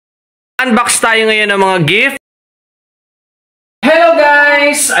Unbox tayo ngayon ng mga gift. Hello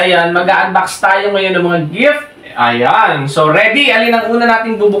guys! Ayan, mag-unbox tayo ngayon ng mga gift. Ayan, so ready? Alin ang una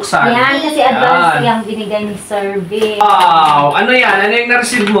nating bubuksan? Yan, kasi advance yung binigay ni Survey. Wow! Ano yan? Ano yung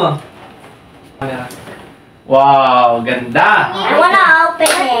na-receive mo? Wow, ganda! I wanna open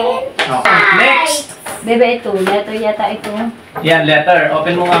it. Okay, next! Bebe, ito. Letter yata ito. Yan, letter.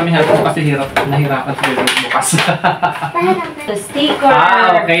 Open mo kami hapon kasi nahirapan sa bebe bukas. The sticker.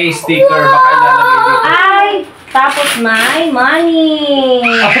 Ah, okay. Sticker. Baka ilalagay dito. Ay! Tapos may money.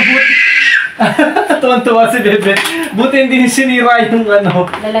 Buti. Tuwan-tuwa si bebe. Buti hindi sinira yung ano.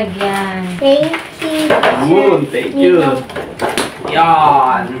 Lalagyan. Thank you. Good. Thank you.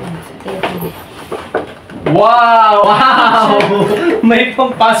 Yan. Wow! Wow! May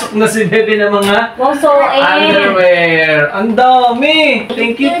pampasok na si bebe ng mga Wow, so underwear. Ang dami!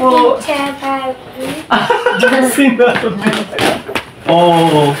 Thank you po. Sinabi.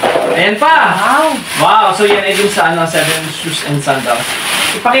 Oh, ayan pa! Wow! Wow! So yan ay dun sa ano, 7 shoes and sandals.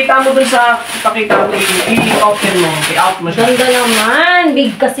 Ipakita mo dun sa, i-open mo, i-out mo siya. Ganda naman!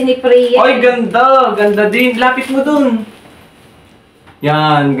 Big kasi ni Fria. Ay, ganda! Ganda din. Lapit mo dun.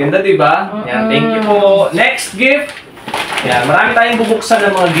 Yan, ganda diba? Yan, thank you po. Next gift. Yan, marami tayong bubuksan ng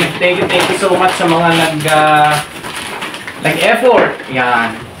mga gift. Thank you so much sa mga nag-effort.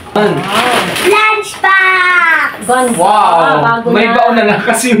 Yan. Lunchbox! Ganda. Wow! May baon na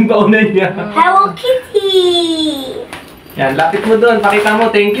kasi yung baonan niya. Hello Kitty! Yan, lapit mo doon. Pakita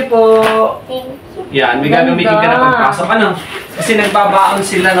mo. Thank you po. Thank you. Yan, may gagamitin ka na pagpasok. Ano? Kasi nagbabaon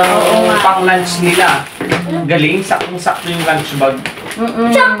sila ng pang-lunch nila. Galing, saktong-sakto yung lunch bag.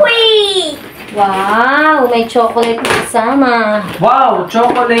 Chocolate! Wow! May chocolate na kasama. Wow!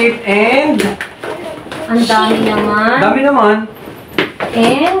 Chocolate and... Ang dami naman. Dami naman.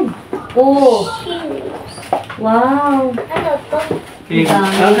 And... Oh! Wow! Ano to? Okay.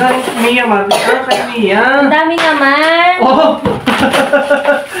 Ang galing Mia, Marvin. Ano kay Mia? Ang dami naman! Oh!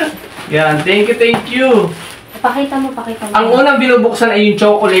 Yan, thank you. Pakita mo. Ang unang binubuksan ay yung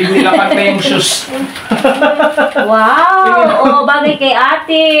chocolate nila pag na yung shoes. Wow! Oh, bagay kay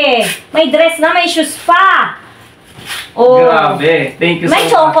ate. May dress na, may shoes pa. Oh. Grabe. Thank you so much. May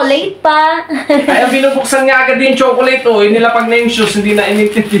chocolate pa. Ay, ang binubuksan nga agad yung chocolate, oh. Nilapag na yung shoes, hindi na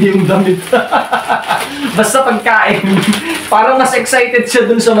inintindi yung damit. Basta pagkain. Parang mas excited siya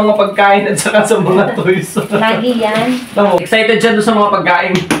dun sa mga pagkain at saka sa mga toys. Lagi yan. Excited siya dun sa mga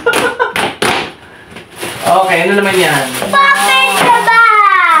pagkain. Okay, ano naman yan? Puppet sa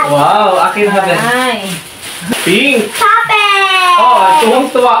bag! Wow, akin na din. Ay. Pink! Puppet! Oh,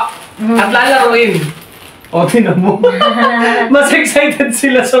 tuwang-tuwa. At lalaroin. O, tinan mo. Mas excited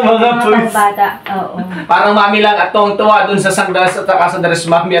sila sa mga toys. Mga bata. Oo. Parang mami lang at tuwang-tuwa dun sa sandals at saka sa dress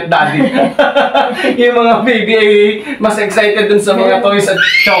mami at daddy. Yung mga baby ay mas excited dun sa mga toys at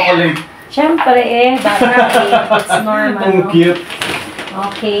chocolate. Siyempre bata it's normal. Ang cute.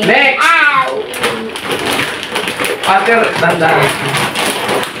 Okay. Next! Ow! Ate, dandan.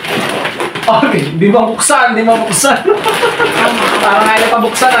 Okay, di mabuksan. Parang ayaw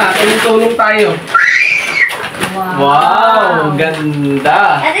pabuksan ah. Tulong-tulong tayo. Wow!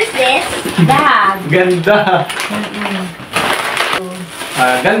 Ganda! What is this? Bag. Ganda!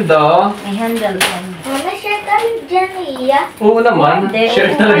 Ganda. May handle yan. Mama, share kami dyan, Iya. Oo naman. Hindi.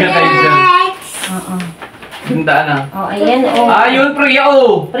 Share talaga tayo dyan. Oo. Ganda na. Oh, ayan oh. Yun, Fria,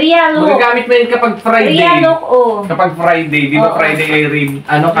 oh! Fria, look. Magagamit mo yun kapag Friday. Fria, look, oh. Kapag Friday. Di ba Oo. Friday ay read?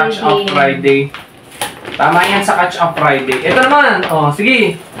 Ano, catch up Friday. Tama yan sa catch up Friday. Ito naman. Oh,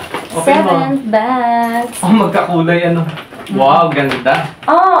 sige. Open mo. 7 bags. Oh, magkakulay ano. Wow, ganda.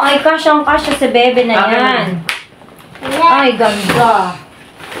 Oh, ay kasyang-kasya si bebe na yan. Ay, ganda.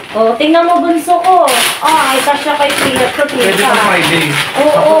 Oh, tingnan mo bunso ko. Oh, ay kasya kay Fria. Pwede sa Friday.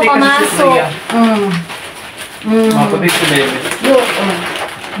 Oo, Maputi kasi si pamasok. Fria. Maputi si Bebe. Look, oh.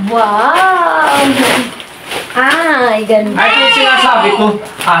 Wow! Ay, ganda. Ay, kung sinasabi ko,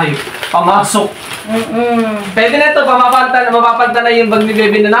 ay, pamasok. Pwede na ito, mapapanta na yung bag ni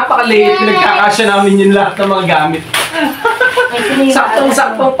Bebe na napakaliit. Pinagkakasya namin yung lahat ng mga gamit.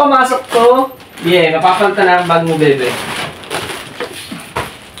 Saktong-saktong pamasok to. Yeah, mapapanta na ang bag mo, Bebe.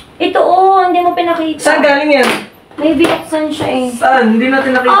 Ito, oh, hindi mo pinakita. Saan galing yan? May binuksan siya eh. Saan? Hindi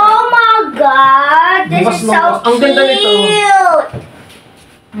natin nakita. Oh my God! This Bukas is mo, so bukas. Ang ganda nito. cute!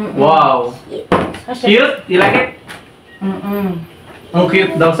 Wow. Kasya. Cute? You like it? Ang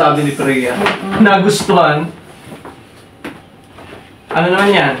cute daw sabi ni Fria. Nagustuhan. Ano naman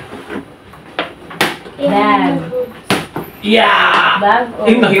yan? Bag. Yeah! Bag, oh.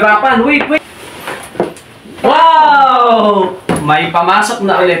 Nahirapan. Wait. Wow! May pamasok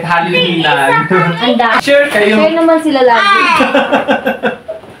na ulit. Halinan. Handa. Share kayo. Share naman sila lagi.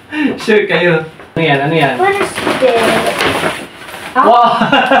 Sure kayo. Ano yan? Ano yan? What is this? Ah, Wow!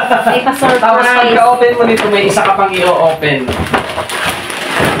 may pa-surprise. Tapos pagka-open mo nito, may isa ka pang i-open.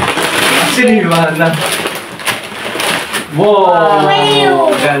 Actually, wala. Wow!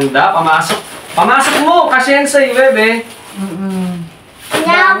 Wow. Ganda. Pamasok. Pamasok mo! Kasi yan sa'yo, bebe.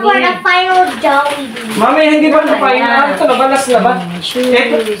 Now for the final Joey. Mami, hindi ba ito pa yun? Ito na ba? Last na ba? Shoes.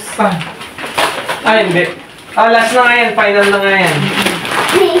 Ito pa. Ay, hindi. Last na nga yan. Final na nga yan.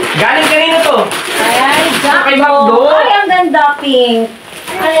 Galing kanino to? Ay, Kay Jaco. Macdo. Ay, ang ganda, pink.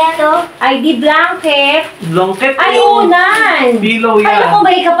 Ano yan to? ID blanket. Blanket. Ay, unan. Pillow Ay, yan. naku,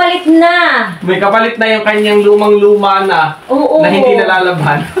 may kapalit na. May kapalit na yung kanyang lumang-luma na. Oo. Na hindi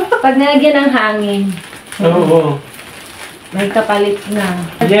nalalaban. Pag nalagyan ng hangin, Oo. may kapalit na.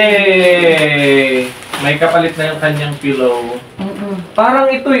 Yay! May kapalit na yung kanyang pillow. Parang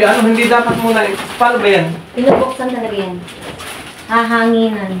ito hindi dapat muna. Paano ba yan? Pinubuksan talaga yan.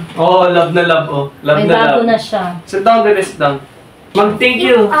 Hahanginan. Oh, love na love, oh. Love May na bago love. na siya. Sit down, baby, sit down. Mag-thank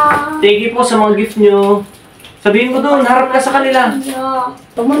you. Thank you po sa mga gift nyo. Sabihin mo doon, harap ka sa kanila. No.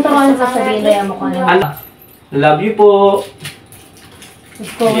 Pumunta ka na sasabihin na mo ka na. Ano? Love you po.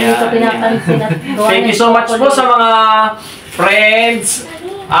 Gusto ko nito pinapansin at gawa Thank you ng so much po chocolate. sa mga friends,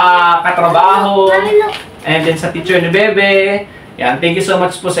 katrabaho, and then sa teacher ni Bebe. Yan, thank you so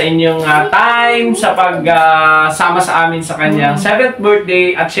much po sa inyong time sa pagsama sa amin sa kanyang 7th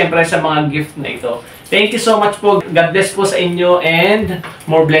birthday at syempre sa mga gift na ito. Thank you so much po. God bless po sa inyo and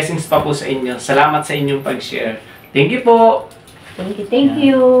more blessings pa po sa inyo. Salamat sa inyong pag-share. Thank you po. Thank you, thank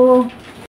you.